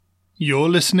You're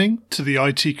listening to the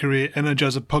IT Career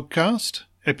Energizer podcast,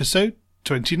 episode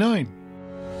 29.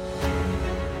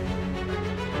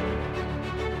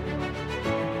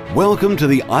 Welcome to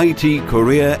the IT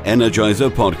Career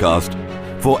Energizer podcast.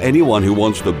 For anyone who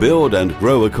wants to build and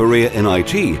grow a career in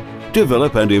IT,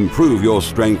 develop and improve your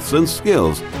strengths and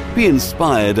skills, be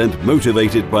inspired and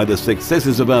motivated by the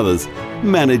successes of others,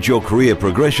 manage your career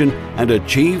progression, and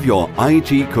achieve your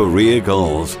IT career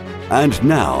goals. And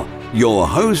now, your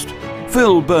host,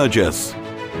 Phil Burgess.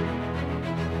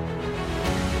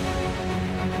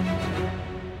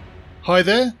 Hi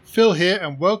there, Phil here,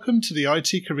 and welcome to the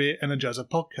IT Career Energizer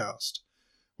podcast,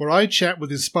 where I chat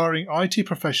with inspiring IT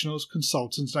professionals,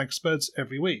 consultants, and experts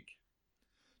every week.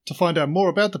 To find out more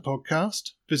about the podcast,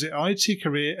 visit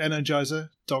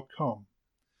itcareerenergizer.com.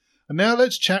 And now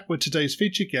let's chat with today's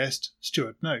featured guest,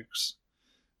 Stuart Noakes.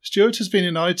 Stuart has been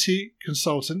an IT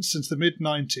consultant since the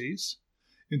mid-90s.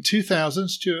 In 2000,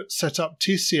 Stuart set up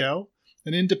TCL,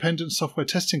 an independent software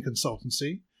testing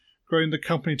consultancy, growing the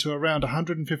company to around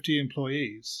 150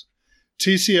 employees.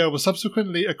 TCL was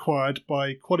subsequently acquired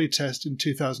by Qualitest in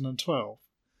 2012.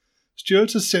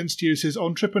 Stuart has since used his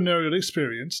entrepreneurial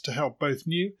experience to help both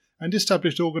new and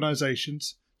established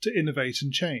organisations to innovate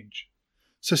and change.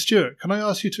 So Stuart, can I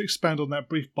ask you to expand on that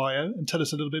brief bio and tell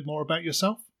us a little bit more about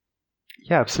yourself?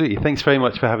 Yeah, absolutely. Thanks very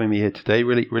much for having me here today.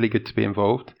 Really good to be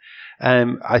involved.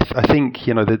 I think,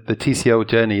 the TCL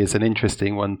journey is an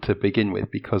interesting one to begin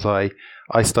with because I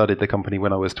started the company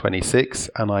when I was 26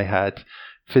 and I had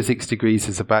physics degrees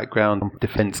as a background,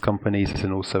 defense companies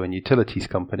and also in utilities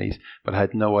companies, but I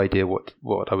had no idea what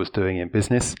I was doing in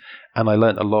business. And I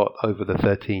learned a lot over the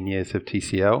 13 years of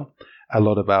TCL, a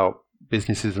lot about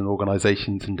businesses and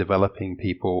organizations and developing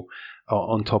people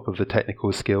on top of the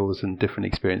technical skills and different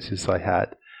experiences I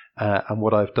had. And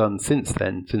what I've done since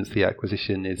then, since the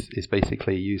acquisition, is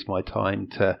basically use my time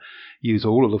to use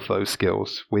all of those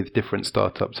skills with different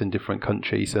startups in different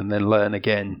countries and then learn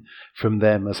again from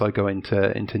them as I go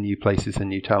into new places and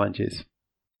new challenges.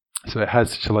 So it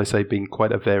has, shall I say, been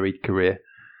quite a varied career.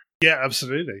 Yeah,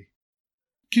 absolutely.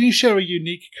 Can you share a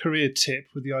unique career tip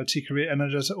with the IT Career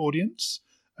Energizer audience?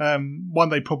 One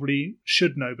they probably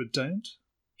should know but don't.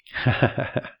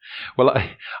 Well,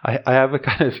 I have a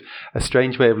kind of a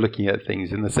strange way of looking at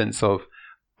things in the sense of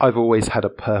I've always had a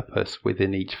purpose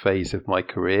within each phase of my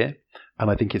career.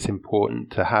 And I think it's important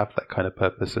to have that kind of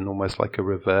purpose and almost like a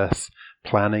reverse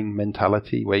planning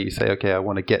mentality where you say, okay, I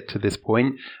want to get to this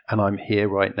point and I'm here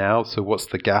right now. So what's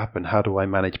the gap and how do I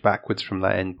manage backwards from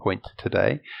that end point to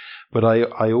today? But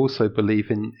I also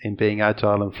believe in being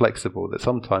agile and flexible, that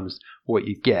sometimes what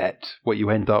you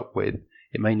end up with,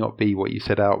 it may not be what you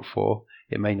set out for.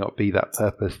 It may not be that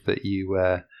purpose that you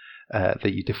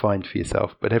defined for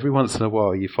yourself. But every once in a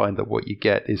while, you find that what you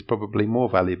get is probably more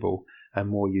valuable and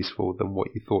more useful than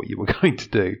what you thought you were going to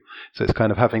do. So it's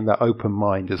kind of having that open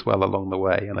mind as well along the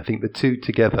way. And I think the two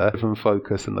together, the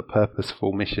focus and the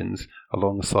purposeful missions,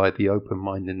 alongside the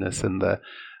open-mindedness and the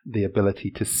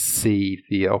ability to see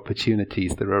the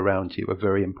opportunities that are around you, are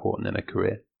very important in a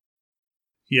career.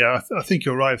 Yeah, I think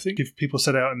you're right. I think if people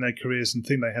set out in their careers and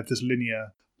think they have this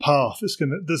linear path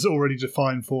that's already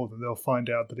defined for them, they'll find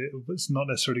out that it's not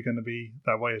necessarily going to be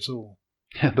that way at all.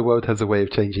 Yeah, the world has a way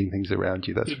of changing things around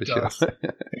you, that's for sure.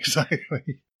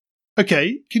 Exactly.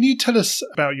 Okay, can you tell us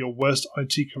about your worst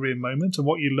IT career moment and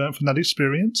what you learned from that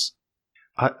experience?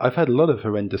 I've had a lot of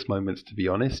horrendous moments, to be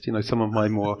honest. Some of my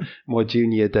more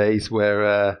junior days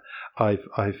where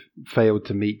I've failed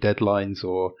to meet deadlines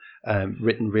or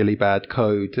written really bad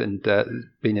code and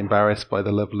been embarrassed by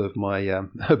the level of my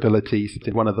abilities.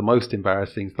 One of the most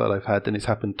embarrassing that I've had, and it's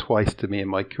happened twice to me in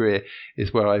my career,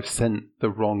 is where I've sent the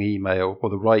wrong email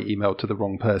or the right email to the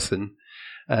wrong person,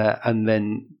 and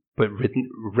then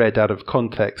read out of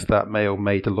context that mail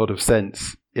made a lot of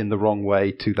sense in the wrong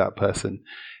way to that person.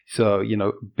 So,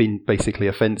 been basically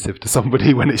offensive to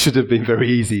somebody when it should have been very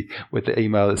easy with the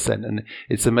email that's sent. And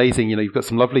it's amazing, you've got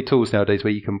some lovely tools nowadays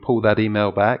where you can pull that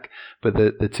email back. But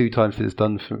the two times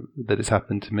that it's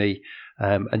happened to me,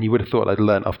 and you would have thought I'd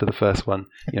learned after the first one,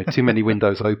 too many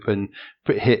windows open,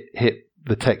 hit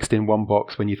the text in one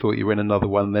box when you thought you were in another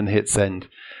one, then hit send.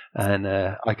 And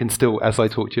I can still, as I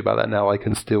talk to you about that now, I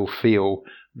can still feel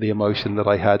the emotion that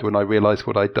I had when I realized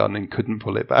what I'd done and couldn't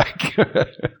pull it back.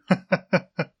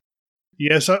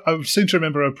 Yes, I seem to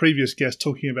remember a previous guest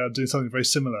talking about doing something very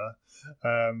similar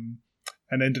and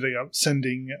ended up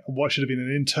sending what should have been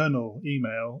an internal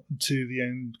email to the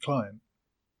end client.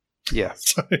 Yeah.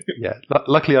 Yeah.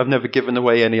 Luckily, I've never given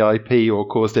away any IP or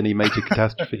caused any major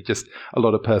catastrophe, just a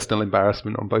lot of personal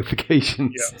embarrassment on both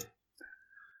occasions. Yeah.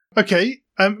 Okay,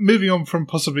 moving on from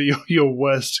possibly your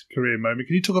worst career moment,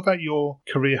 can you talk about your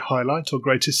career highlight or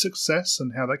greatest success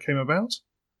and how that came about?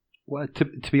 Well,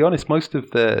 to be honest, most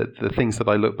of the things that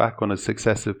I look back on as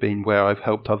success have been where I've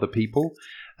helped other people.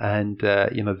 And,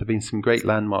 there have been some great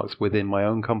landmarks within my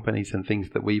own companies and things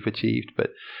that we've achieved.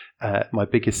 But my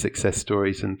biggest success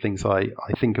stories and things I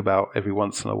think about every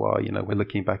once in a while, we're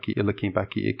looking back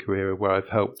at your career where I've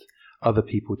helped other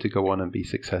people to go on and be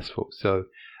successful. So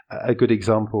a good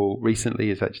example recently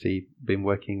has actually been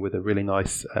working with a really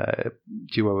nice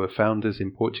duo of founders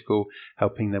in Portugal,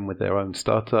 helping them with their own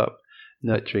startup,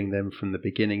 nurturing them from the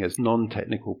beginning as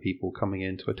non-technical people coming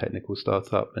into a technical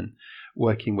startup and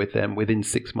working with them. Within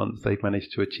 6 months, they've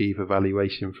managed to achieve a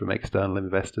valuation from external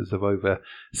investors of over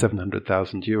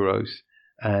 700,000 euros.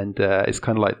 And it's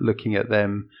kind of like looking at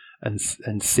them and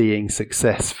seeing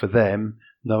success for them,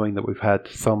 knowing that we've had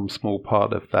some small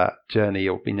part of that journey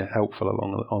or been helpful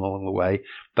along the way.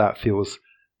 That feels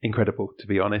incredible, to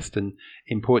be honest. And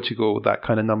in Portugal, that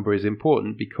kind of number is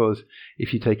important because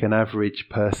if you take an average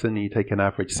person, you take an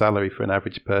average salary for an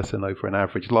average person over an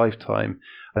average lifetime,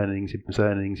 earnings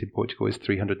in Portugal is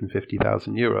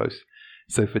 350,000 euros.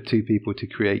 So for two people to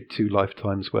create 2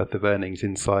 lifetimes worth of earnings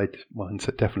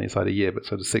definitely inside a year, but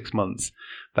sort of 6 months,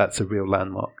 that's a real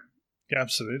landmark. Yeah,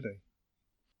 absolutely.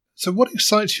 So what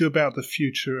excites you about the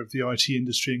future of the IT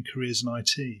industry and careers in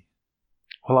IT?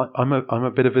 Well, I'm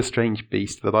a bit of a strange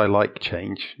beast that I like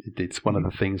change. It's one of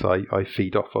the things I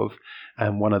feed off of,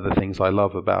 and one of the things I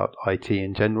love about IT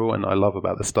in general, and I love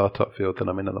about the startup field that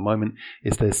I'm in at the moment,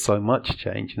 is there's so much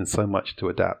change and so much to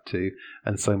adapt to,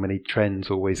 and so many trends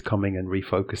always coming and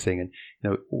refocusing.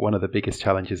 And one of the biggest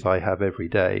challenges I have every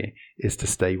day is to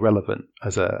stay relevant.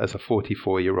 As a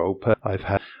 44-year-old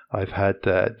person, I've had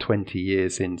 20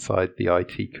 years inside the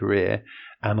IT career.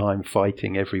 And I'm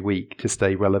fighting every week to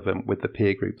stay relevant with the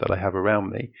peer group that I have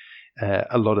around me.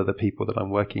 A lot of the people that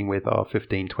I'm working with are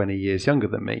 15, 20 years younger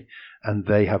than me, and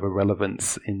they have a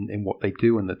relevance in what they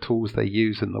do and the tools they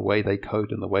use and the way they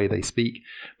code and the way they speak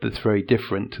that's very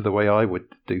different to the way I would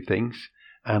do things.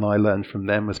 And I learn from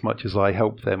them as much as I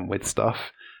help them with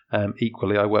stuff.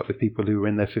 Equally, I work with people who are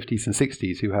in their 50s and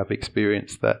 60s who have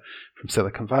experience that from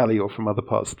Silicon Valley or from other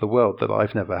parts of the world that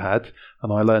I've never had,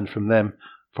 and I learn from them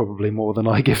probably more than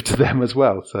I give to them as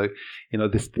well. So,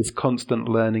 this constant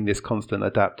learning, this constant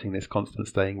adapting, this constant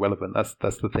staying relevant,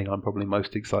 that's the thing I'm probably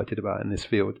most excited about in this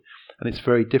field. And it's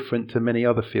very different to many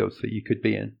other fields that you could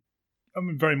be in. I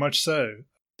mean, very much so.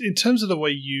 In terms of the way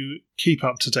you keep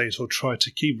up to date or try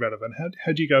to keep relevant,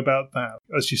 how do you go about that?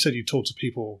 As you said, you talk to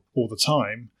people all the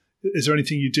time. Is there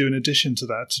anything you do in addition to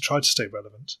that to try to stay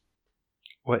relevant?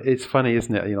 Well, it's funny,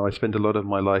 isn't it? I spend a lot of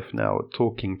my life now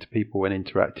talking to people and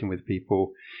interacting with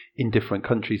people in different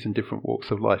countries and different walks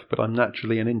of life, but I'm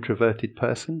naturally an introverted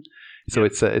person. So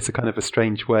it's a kind of a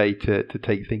strange way to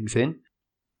take things in.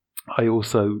 I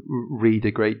also read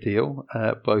a great deal,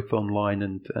 both online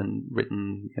and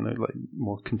written, like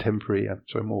more contemporary,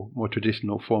 more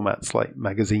traditional formats like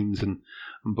magazines and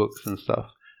books and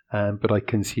stuff. But I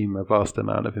consume a vast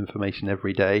amount of information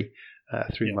every day.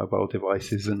 Through mobile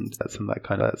devices and that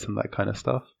kind of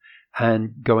stuff,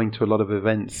 and going to a lot of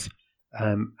events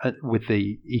with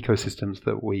the ecosystems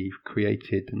that we've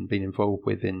created and been involved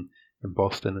with in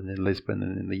Boston and in Lisbon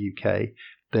and in the UK.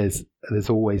 There's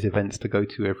always events to go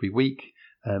to every week.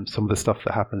 Some of the stuff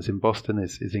that happens in Boston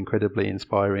is incredibly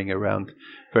inspiring around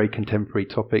very contemporary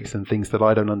topics and things that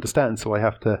I don't understand. So I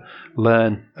have to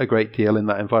learn a great deal in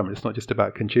that environment. It's not just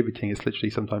about contributing. It's literally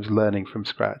sometimes learning from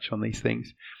scratch on these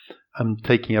things. I'm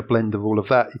taking a blend of all of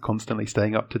that. You're constantly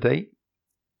staying up to date,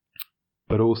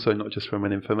 but also not just from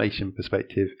an information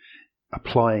perspective,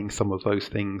 applying some of those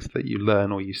things that you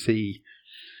learn or you see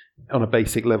on a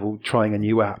basic level, trying a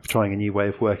new app, trying a new way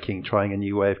of working, trying a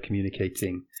new way of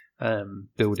communicating,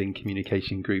 building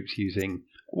communication groups using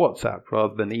WhatsApp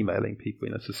rather than emailing people.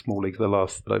 It's a small league.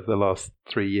 Over the last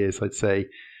 3 years, I'd say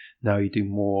now you do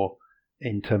more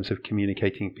in terms of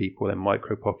communicating people in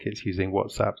micro pockets using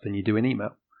WhatsApp than you do in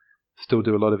email. Still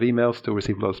do a lot of emails, still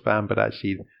receive a lot of spam, but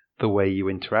actually the way you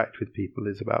interact with people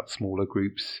is about smaller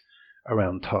groups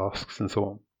around tasks and so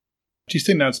on. Do you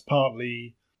think that's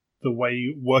partly the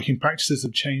way working practices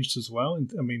have changed as well?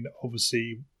 I mean,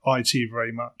 obviously, IT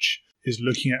very much is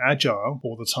looking at agile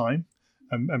all the time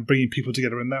and bringing people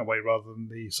together in that way rather than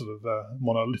the sort of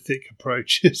monolithic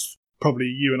approaches probably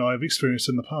you and I have experienced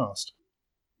in the past.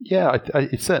 Yeah,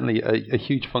 it's certainly a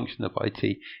huge function of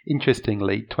IT.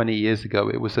 Interestingly, 20 years ago,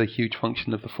 it was a huge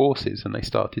function of the forces, and they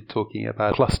started talking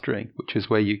about clustering, which is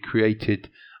where you created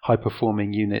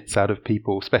high-performing units out of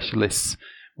people, specialists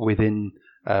within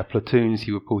platoons.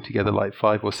 You would pull together like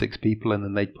 5 or 6 people, and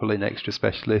then they'd pull in extra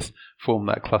specialists, form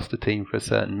that cluster team for a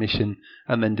certain mission,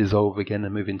 and then dissolve again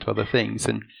and move into other things.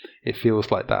 And it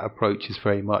feels like that approach is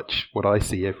very much what I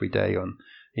see every day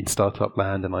in startup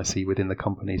land, and I see within the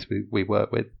companies we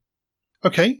work with.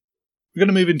 Okay, we're going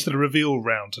to move into the reveal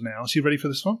round now. So you ready for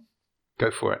this one?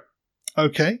 Go for it.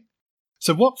 Okay.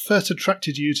 So what first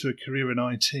attracted you to a career in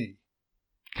IT?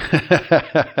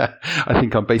 I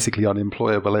think I'm basically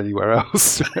unemployable anywhere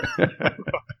else.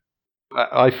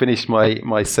 I finished my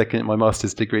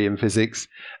master's degree in physics,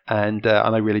 and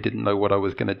I really didn't know what I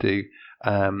was going to do.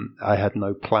 I had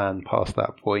no plan past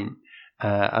that point,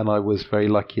 and I was very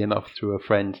lucky enough through a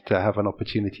friend to have an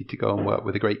opportunity to go and work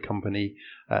with a great company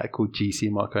called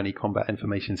GC, Marconi Combat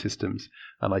Information Systems,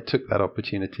 and I took that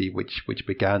opportunity, which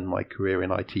began my career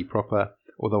in IT proper.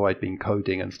 Although I'd been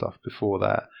coding and stuff before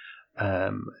that.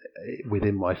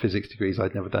 Within my physics degrees,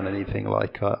 I'd never done anything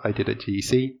like I did at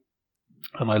GC,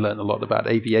 and I learned a lot about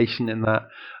aviation in that.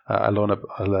 I learned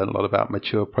a lot about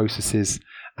mature processes,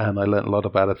 and I learned a lot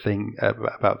about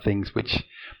about things which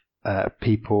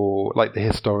people like the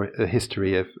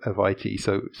history of IT.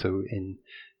 So in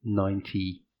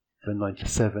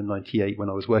 97, 98, when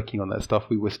I was working on that stuff,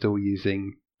 we were still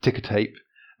using ticker tape.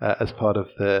 As part of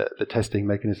the testing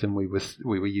mechanism, we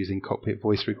were using cockpit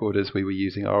voice recorders, we were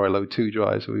using RLO2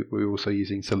 drives, we were also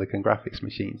using silicon graphics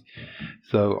machines.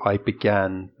 So I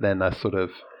began then a sort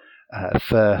of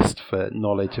thirst for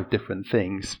knowledge of different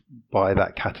things by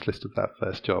that catalyst of that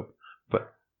first job.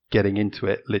 But getting into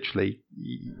it, literally,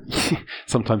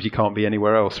 sometimes you can't be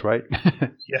anywhere else, right?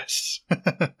 Yes.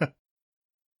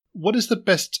 What is the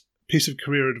best piece of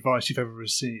career advice you've ever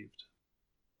received?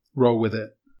 Roll with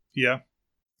it. Yeah.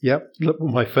 Yep. Look,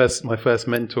 my first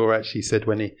mentor actually said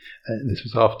when this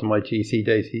was after my GC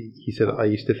days, he said, I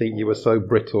used to think you were so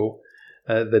brittle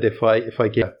that if I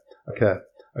get like a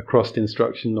crossed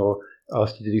instruction or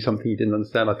asked you to do something you didn't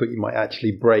understand, I thought you might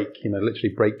actually break,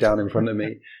 literally break down in front of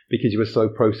me because you were so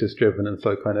process driven and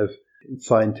so kind of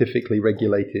scientifically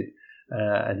regulated.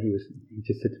 And he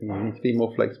just said to me, you need to be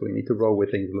more flexible. You need to roll with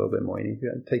things a little bit more. You need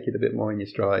to take it a bit more in your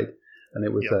stride. And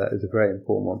it was a very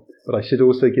important one. But I should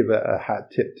also give a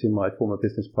hat tip to my former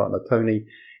business partner, Tony.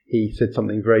 He said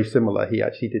something very similar. He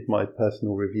actually did my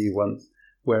personal review once,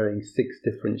 wearing 6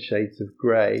 different shades of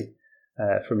grey,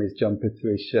 from his jumper to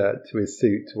his shirt to his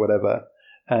suit to whatever.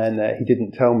 And he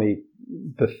didn't tell me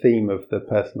the theme of the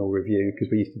personal review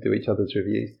because we used to do each other's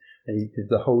reviews. And he did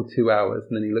the whole 2 hours.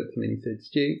 And then he looked at me and he said,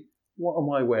 Stu, what am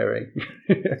I wearing?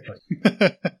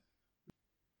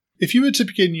 If you were to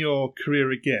begin your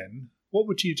career again, what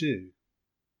would you do?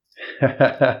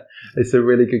 It's a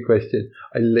really good question.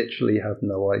 I literally have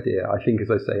no idea. I think, as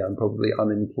I say, I'm probably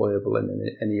unemployable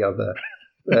in any other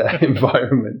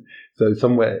environment. So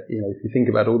somewhere, if you think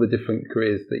about all the different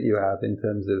careers that you have in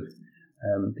terms of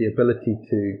the ability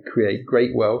to create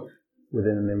great wealth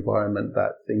within an environment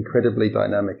that's incredibly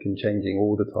dynamic and changing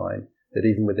all the time, that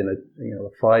even within a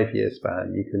 5-year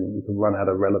span, you can run out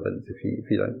of relevance if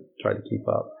you don't try to keep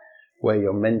up. Where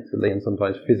you're mentally and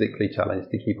sometimes physically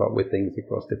challenged to keep up with things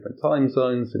across different time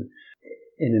zones and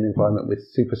in an environment with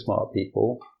super smart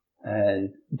people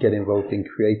and get involved in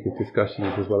creative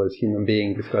discussions as well as human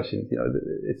being discussions.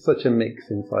 It's such a mix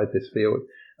inside this field.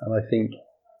 And I think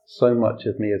so much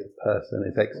of me as a person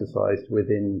is exercised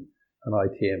within an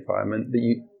IT environment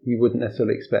that you wouldn't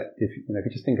necessarily expect. If you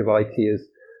just think of IT as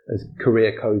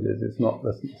career coders, it's not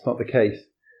the case.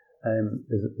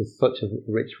 There's such a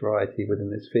rich variety within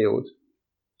this field,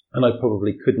 and I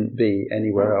probably couldn't be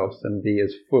anywhere else and be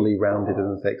as fully rounded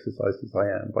and as exercised as I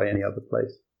am by any other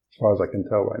place, as far as I can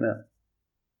tell right now.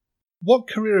 What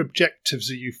career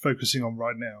objectives are you focusing on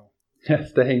right now?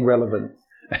 Staying relevant.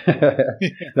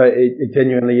 No, it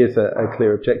genuinely is a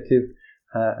clear objective.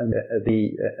 And at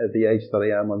the age that I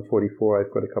am, I'm 44.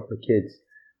 I've got a couple of kids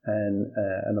and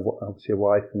obviously a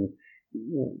wife, and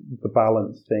the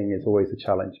balance thing is always a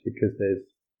challenge because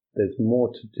there's more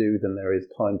to do than there is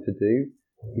time to do.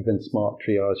 Even smart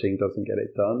triaging doesn't get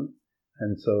it done.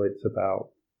 And so it's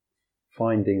about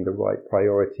finding the right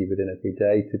priority within every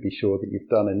day to be sure that you've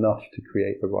done enough to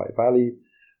create the right value,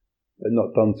 but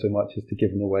not done so much as to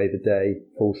giving away the day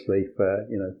falsely for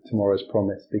tomorrow's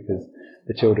promise, because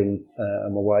the children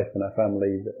and my wife and our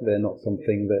family, they're not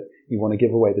something that you want to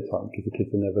give away the time because the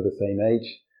kids are never the same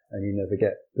age. And you never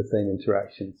get the same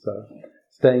interaction. So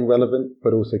staying relevant,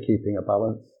 but also keeping a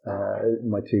balance,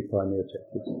 my 2 primary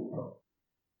objectives.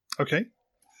 Okay.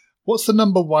 What's the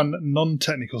number one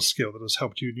non-technical skill that has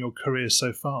helped you in your career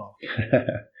so far?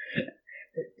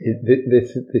 You're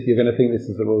going to think this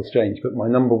is a little strange, but my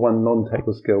number one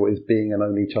non-technical skill is being an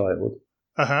only child.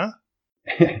 Uh-huh.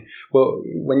 Well,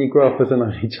 when you grow up as an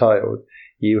only child,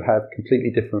 you have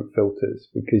completely different filters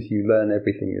because you learn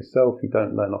everything yourself. You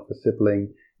don't learn off a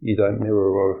sibling. You don't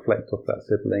mirror or reflect off that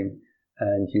sibling.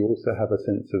 And you also have a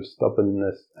sense of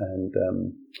stubbornness and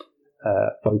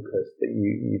focus that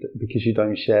you because you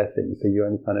don't share things, so you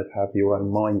only kind of have your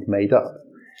own mind made up.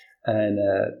 And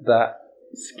that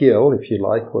skill, if you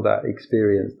like, or that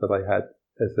experience that I had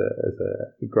as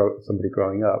somebody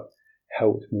growing up,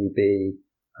 helped me be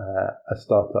a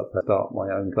startup, start my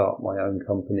own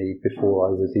company before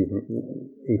I was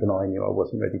even I knew I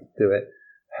wasn't ready to do it.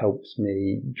 Helps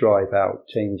me drive out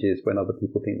changes when other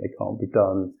people think they can't be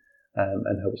done.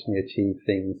 And helps me achieve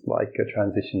things like a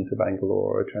transition to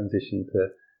Bangalore or a transition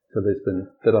to Lisbon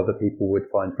that other people would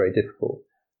find very difficult.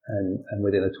 And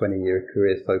within a 20-year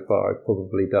career so far, I've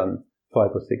probably done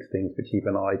 5 or 6 things which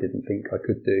even I didn't think I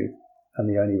could do. And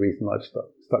the only reason I've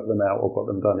stuck them out or got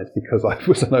them done is because I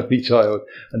was an only child,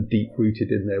 and deep-rooted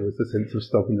in there was the sense of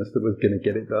stubbornness that was going to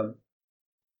get it done.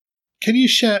 Can you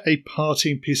share a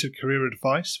parting piece of career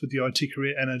advice with the IT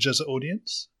Career Energizer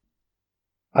audience?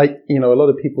 A lot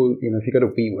of people, if you go to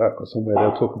WeWork or somewhere,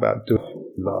 they'll talk about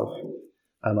doing love.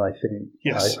 And I think,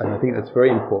 yes. I think that's very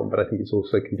important, but I think it's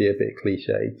also can be a bit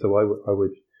cliched. So I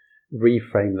would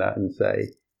reframe that and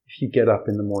say, if you get up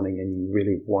in the morning and you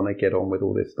really want to get on with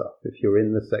all this stuff, if you're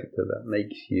in the sector that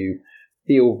makes you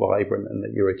feel vibrant and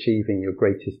that you're achieving your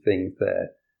greatest things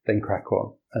there, then crack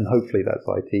on. And hopefully that's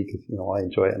IT because, I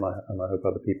enjoy it and I hope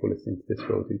other people listening to this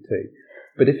will do too.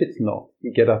 But if it's not,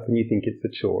 you get up and you think it's a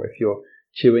chore. If you're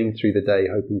chewing through the day,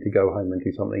 hoping to go home and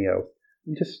do something else,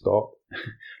 and just stop.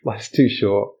 Life's too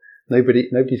short.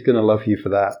 Nobody's going to love you for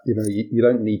that. You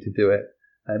don't need to do it.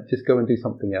 Just go and do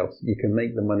something else. You can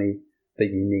make the money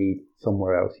that you need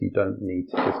somewhere else. You don't need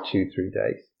to just chew through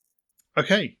days.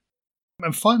 Okay.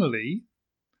 And finally,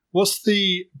 what's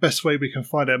the best way we can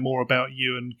find out more about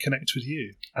you and connect with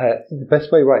you? The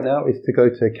best way right now is to go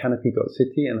to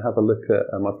canopy.city and have a look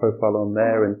at my profile on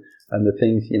there and the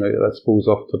things, that spools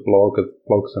off to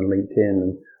blogs and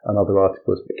LinkedIn and other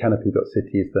articles. But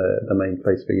canopy.city is the main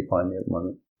place where you find me at the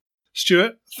moment.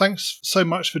 Stuart, thanks so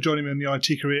much for joining me on the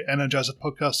IT Career Energizer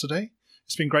podcast today.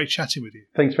 It's been great chatting with you.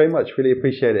 Thanks very much. Really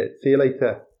appreciate it. See you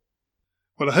later.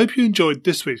 Well, I hope you enjoyed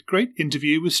this week's great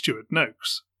interview with Stuart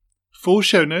Noakes. Full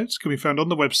show notes can be found on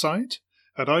the website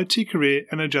at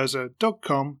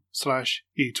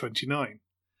itcareerenergizer.com/E29.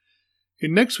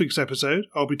 In next week's episode,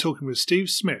 I'll be talking with Steve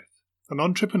Smith, an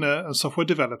entrepreneur and software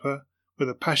developer with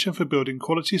a passion for building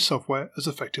quality software as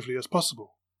effectively as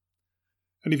possible.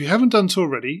 And if you haven't done so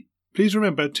already, please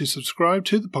remember to subscribe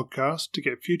to the podcast to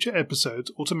get future episodes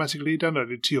automatically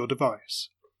downloaded to your device.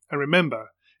 And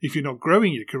remember, if you're not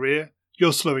growing your career,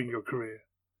 you're slowing your career.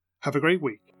 Have a great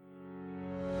week.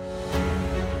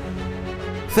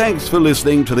 Thanks for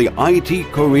listening to the IT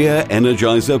Career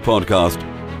Energizer podcast.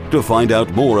 To find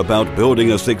out more about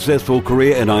building a successful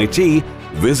career in IT,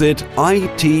 visit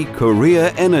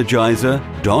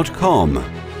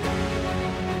itcareerenergizer.com.